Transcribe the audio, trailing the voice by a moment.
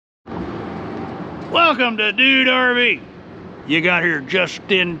Welcome to Dude RV. You got here just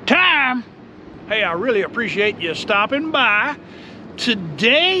in time. Hey, I really appreciate you stopping by.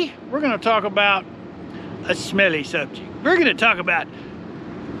 Today, we're going to talk about a smelly subject. We're going to talk about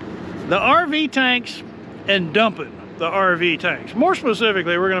the RV tanks and dumping the RV tanks. More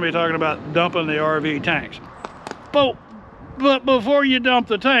specifically, we're going to be talking about dumping the RV tanks. But before you dump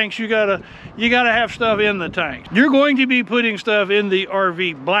the tanks, you gotta have stuff in the tanks. You're going to be putting stuff in the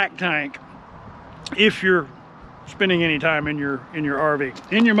RV black tank if you're spending any time in your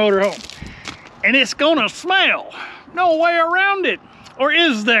RV, in your motorhome, and it's gonna smell. No way around it. Or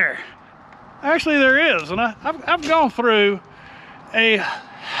is there? Actually, there is, and I've gone through a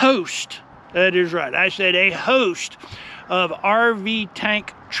host. That is right. I said a host of RV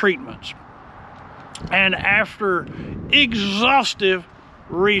tank treatments. And after exhaustive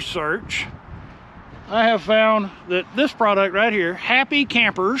research, I have found that this product right here, Happy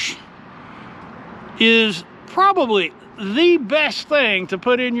Campers, is probably the best thing to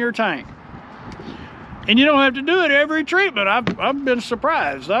put in your tank. And you don't have to do it every treatment. I've been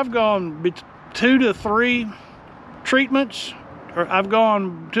surprised. I've gone 2 to 3 treatments, or I've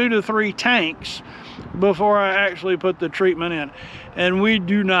gone 2 to 3 tanks before I actually put the treatment in. And we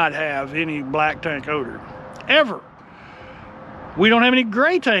do not have any black tank odor, ever. We don't have any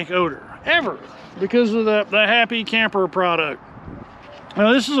gray tank odor, ever, because of the Happy Camper product.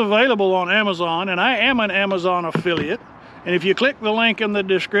 Now, this is available on Amazon, and I am an Amazon affiliate. And if you click the link in the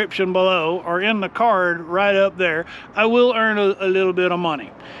description below, or in the card right up there, I will earn a little bit of money.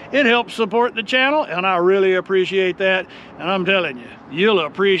 It helps support the channel, and I really appreciate that. And I'm telling you, you'll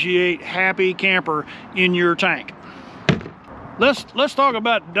appreciate Happy Camper in your tank. Let's talk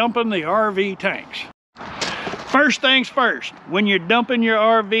about dumping the RV tanks. First things first, when you're dumping your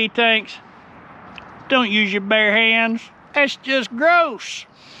RV tanks, don't use your bare hands. That's just gross.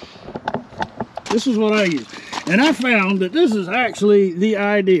 This is what I use. And I found that this is actually the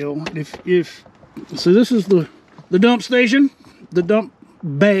ideal. So this is the dump station, the dump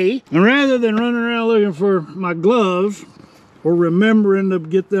bay. And rather than running around looking for my gloves or remembering to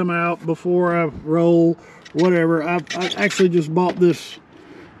get them out before I roll, whatever, I actually just bought this.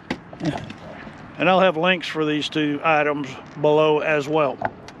 And I'll have links for these 2 items below as well.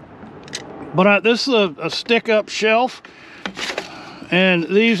 But this is a stick-up shelf. And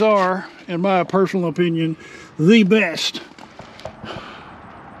these are, in my personal opinion, the best.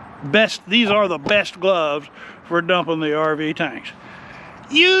 These are the best gloves for dumping the RV tanks.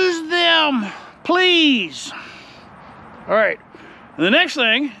 Use them, please. All right, and the next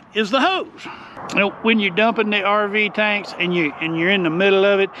thing is the hose. You know, when you're dumping the RV tanks and you're in the middle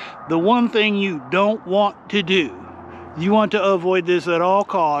of it, the one thing you don't want to do, you want to avoid this at all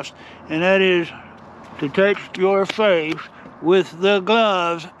costs, and that is to touch your face with the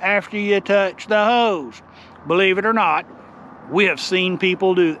gloves after you touch the hose. Believe it or not, we have seen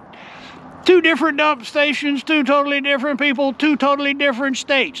people do it. 2 different dump stations, 2 totally different people, 2 totally different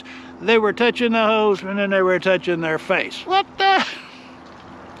states. They were touching the hose and then they were touching their face. What the?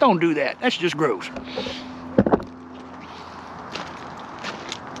 Don't do that. That's just gross.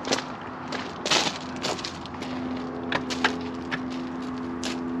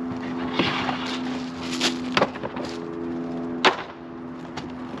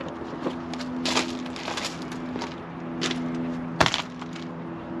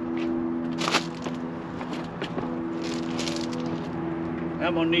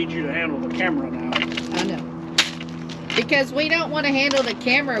 I'm gonna need you to handle the camera now. I know. Because we don't want to handle the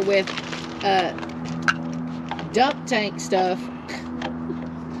camera with dump tank stuff.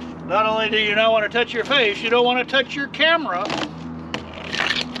 Not only do you not want to touch your face, you don't want to touch your camera.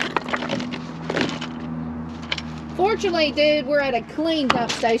 Fortunately, dude, we're at a clean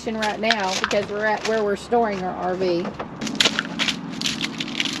dump station right now because we're at where we're storing our RV.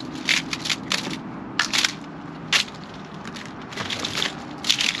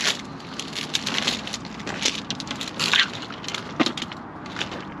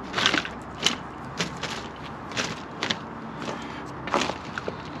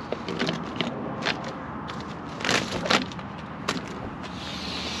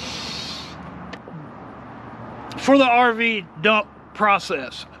 For the RV dump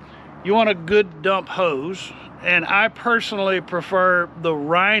process, you want a good dump hose, and I personally prefer the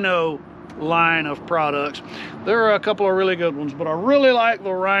Rhino line of products. There are a couple of really good ones, but I really like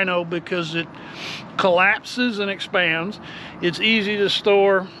the Rhino because it collapses and expands. It's easy to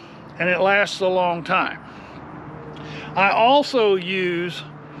store, and it lasts a long time. I also use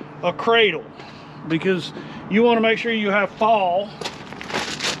a cradle because you want to make sure you have fall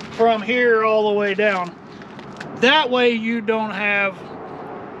from here all the way down. That way you don't have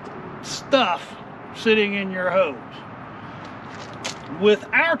stuff sitting in your hose. With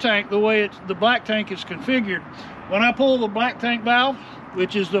our tank, the way the black tank is configured, when I pull the black tank valve,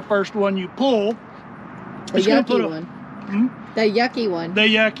 which is the first one you pull, the yucky one. The yucky one. The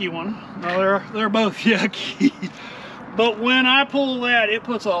yucky one. No, they're both yucky. But when I pull that, it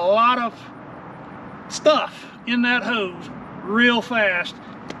puts a lot of stuff in that hose real fast,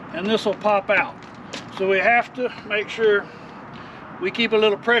 and this will pop out. So we have to make sure we keep a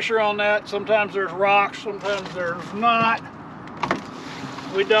little pressure on that. Sometimes there's rocks, sometimes there's not.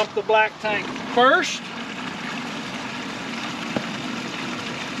 We dump the black tank first.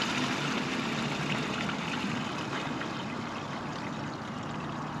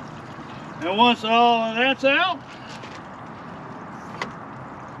 And once all of that's out,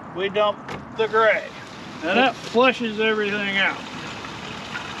 we dump the gray. And that flushes everything out.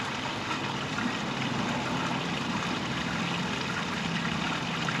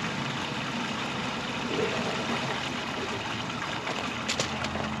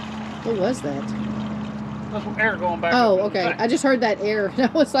 What was that? That's some air going back. Oh, okay. I just heard that air, and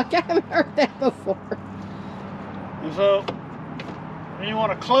I was like, I haven't heard that before. And so, then you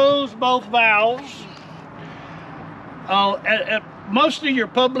want to close both valves. At most of your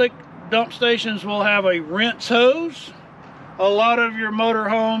public dump stations will have a rinse hose. A lot of your motor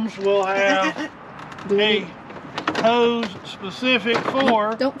homes will have a hose specific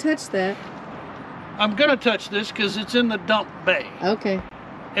for... Don't touch that. I'm going to touch this because it's in the dump bay. Okay.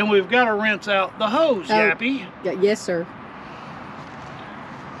 And we've got to rinse out the hose, Yappy. Yes, sir.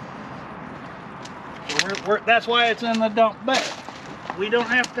 So that's why it's in the dump bay. We don't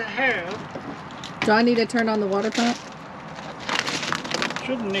have to have... Do I need to turn on the water pump?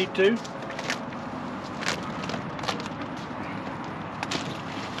 Shouldn't need to.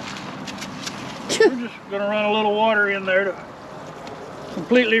 We're just going to run a little water in there to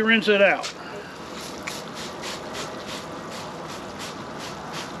completely rinse it out.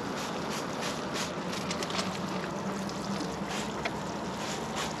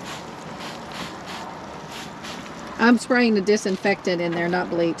 I'm spraying the disinfectant in there,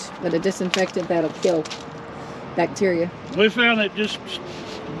 not bleach, but a disinfectant that'll kill bacteria. We found that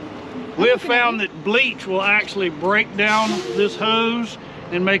that bleach will actually break down this hose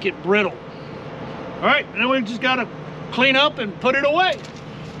and make it brittle. All right, and then we just got to clean up and put it away.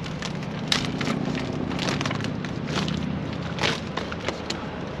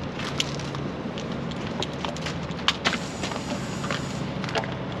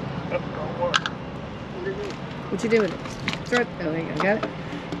 What you doing? Throw it. Oh, there you go. Got it.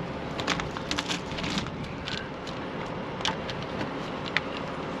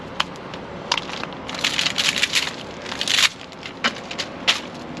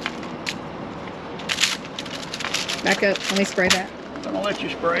 Back up. Let me spray that. I'm gonna let you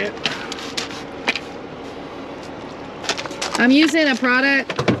spray it. I'm using a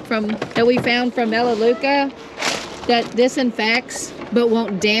product that we found from Melaleuca that disinfects but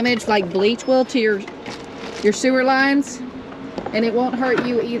won't damage like bleach will to your sewer lines, and it won't hurt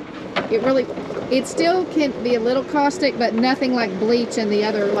you. It still can be a little caustic, but nothing like bleach and the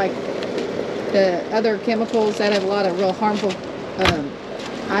other chemicals that have a lot of real harmful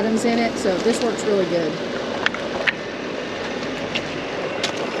items in it. So this works really good.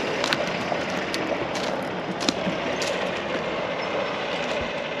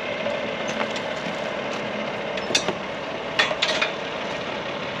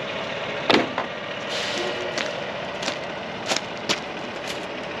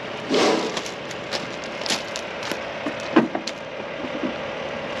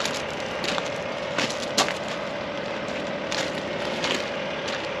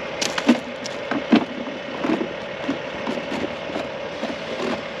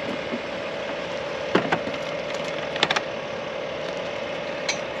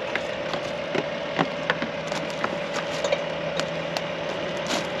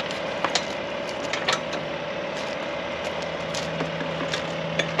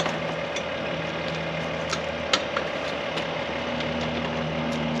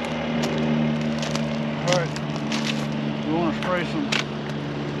 Spray some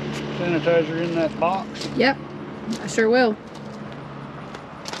sanitizer in that box. Yep, I sure will.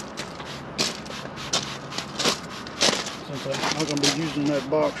 Since I'm not going to be using that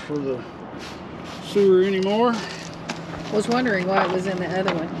box for the sewer anymore. I was wondering why it was in the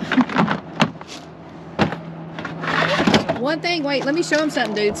other one. One thing, wait, let me show them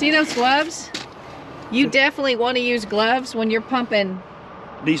something, dude. See those gloves? You definitely want to use gloves when you're pumping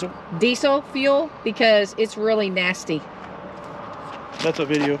diesel fuel, because it's really nasty. That's a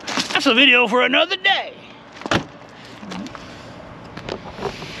video. That's a video for another day.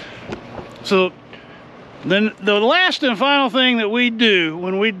 So Then the last and final thing that we do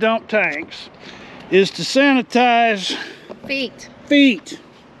when we dump tanks is to sanitize feet.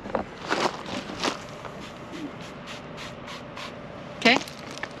 Okay.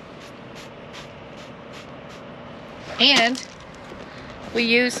 And we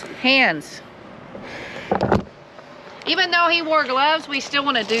use hands. Even though he wore gloves, we still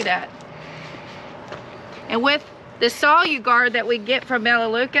want to do that. And with the Soluguard that we get from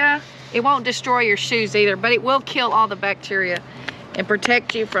Melaleuca, it won't destroy your shoes either, but it will kill all the bacteria and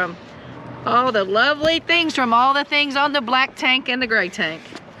protect you from all the lovely things from all the things on the black tank and the gray tank.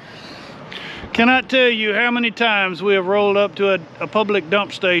 Cannot tell you how many times we have rolled up to a public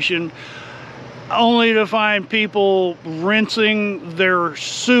dump station only to find people rinsing their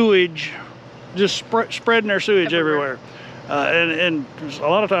sewage, just spreading their sewage everywhere. And a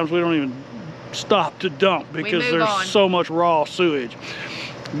lot of times we don't even stop to dump because there's so much raw sewage.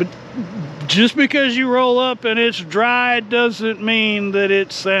 But just because you roll up and it's dry doesn't mean that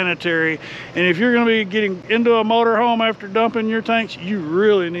it's sanitary. And if you're going to be getting into a motorhome after dumping your tanks, you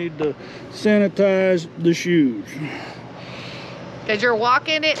really need to sanitize the shoes. Because you're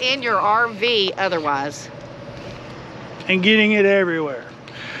walking it in your RV otherwise. And getting it everywhere.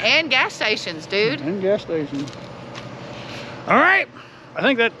 And gas stations, dude. And gas stations. All right. I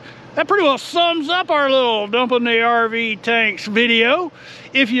think that pretty well sums up our little dumping the RV tanks video.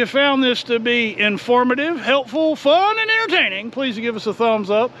 If you found this to be informative, helpful, fun, and entertaining, please give us a thumbs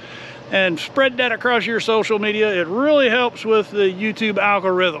up and spread that across your social media. It really helps with the YouTube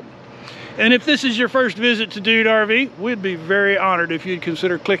algorithm. And if this is your first visit to Dude RV, we'd be very honored if you'd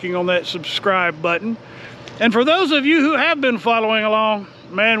consider clicking on that subscribe button. And for those of you who have been following along,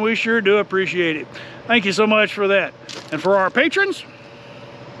 man, we sure do appreciate it. Thank you so much for that. And for our patrons,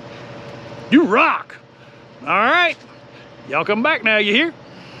 you rock. All right. Y'all come back now, you hear?